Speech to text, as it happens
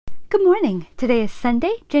Good morning. Today is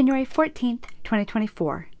Sunday, January 14th,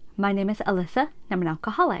 2024. My name is Alyssa, and I'm an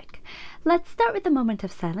alcoholic. Let's start with a moment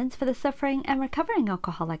of silence for the suffering and recovering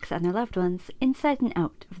alcoholics and their loved ones inside and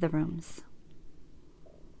out of the rooms.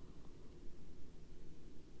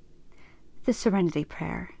 The Serenity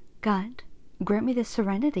Prayer. God, grant me the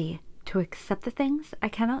serenity to accept the things I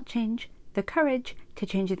cannot change, the courage to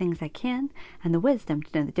change the things I can, and the wisdom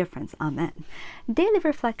to know the difference. Amen. Daily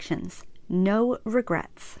Reflections. No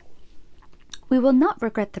regrets. We will not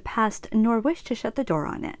regret the past, nor wish to shut the door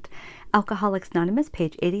on it. Alcoholics Anonymous,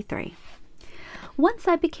 page 83. Once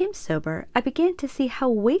I became sober, I began to see how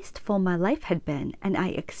wasteful my life had been, and I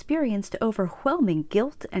experienced overwhelming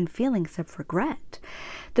guilt and feelings of regret.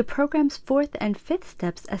 The program's 4th and 5th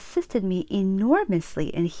steps assisted me enormously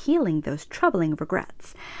in healing those troubling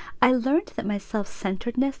regrets. I learned that my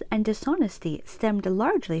self-centeredness and dishonesty stemmed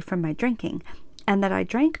largely from my drinking, and that I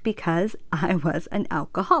drank because I was an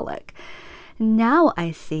alcoholic. Now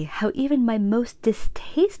I see how even my most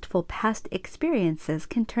distasteful past experiences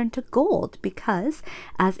can turn to gold because,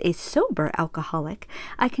 as a sober alcoholic,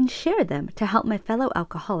 I can share them to help my fellow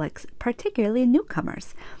alcoholics, particularly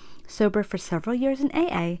newcomers. Sober for several years in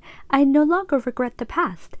AA, I no longer regret the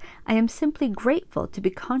past. I am simply grateful to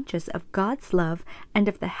be conscious of God's love and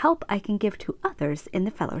of the help I can give to others in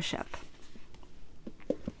the fellowship.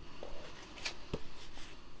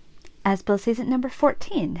 As Bill says at number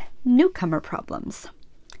 14, newcomer problems.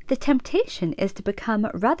 The temptation is to become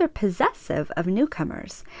rather possessive of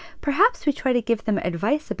newcomers. Perhaps we try to give them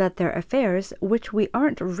advice about their affairs which we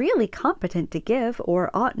aren't really competent to give or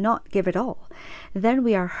ought not give at all. Then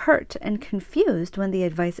we are hurt and confused when the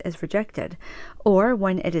advice is rejected, or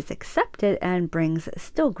when it is accepted and brings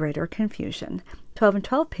still greater confusion. 12 and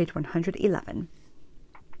 12, page 111.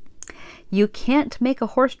 You can't make a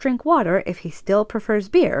horse drink water if he still prefers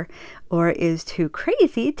beer, or is too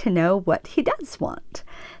crazy to know what he does want.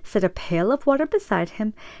 Set a pail of water beside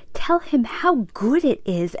him, tell him how good it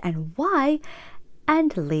is and why,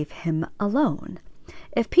 and leave him alone.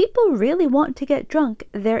 If people really want to get drunk,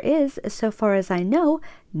 there is, so far as I know,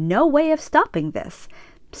 no way of stopping this.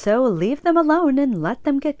 So leave them alone and let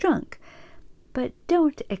them get drunk. But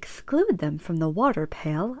don't exclude them from the water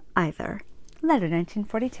pail either. Letter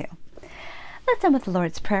 1942. Let's end with the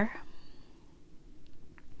Lord's Prayer.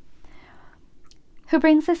 Who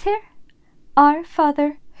brings us here? Our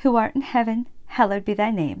Father, who art in heaven, hallowed be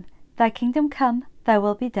thy name. Thy kingdom come, thy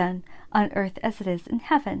will be done, on earth as it is in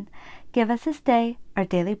heaven. Give us this day our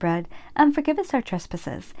daily bread, and forgive us our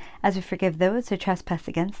trespasses, as we forgive those who trespass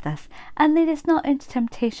against us. And lead us not into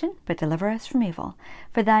temptation, but deliver us from evil.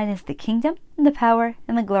 For thine is the kingdom, and the power,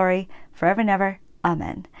 and the glory, forever and ever.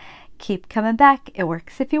 Amen. Keep coming back. It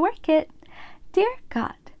works if you work it. Dear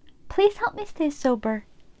God, please help me stay sober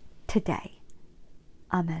today.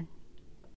 Amen.